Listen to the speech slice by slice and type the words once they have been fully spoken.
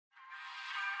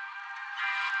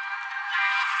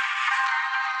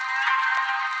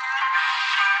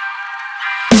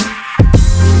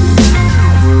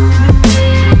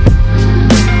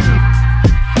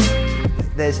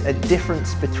there's a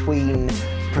difference between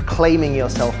proclaiming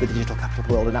yourself the digital capital of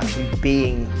the world and actually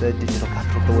being the digital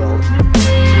capital of the world.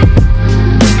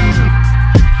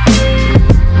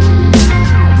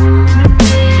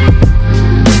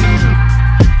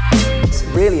 It's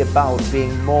really about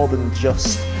being more than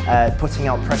just putting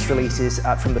out press releases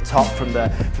from the top, from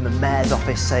the mayor's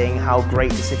office, saying how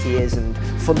great the city is and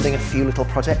funding a few little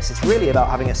projects. It's really about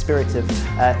having a spirit of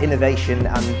innovation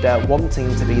and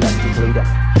wanting to be that digital leader.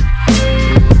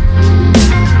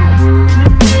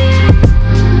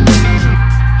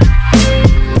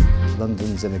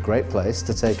 London's in a great place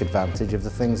to take advantage of the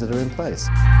things that are in place.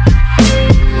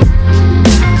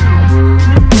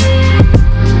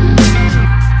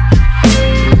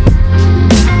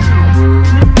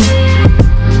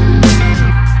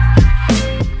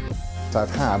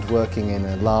 I've had, working in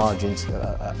a large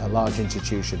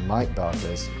institution like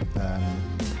Barclays,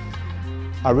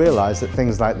 I realised that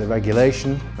things like the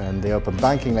regulation and the open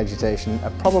banking legislation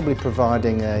are probably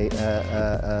providing a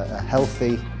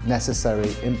healthy,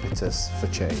 necessary impetus for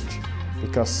change,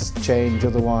 because change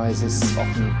otherwise is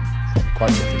often quite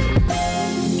difficult.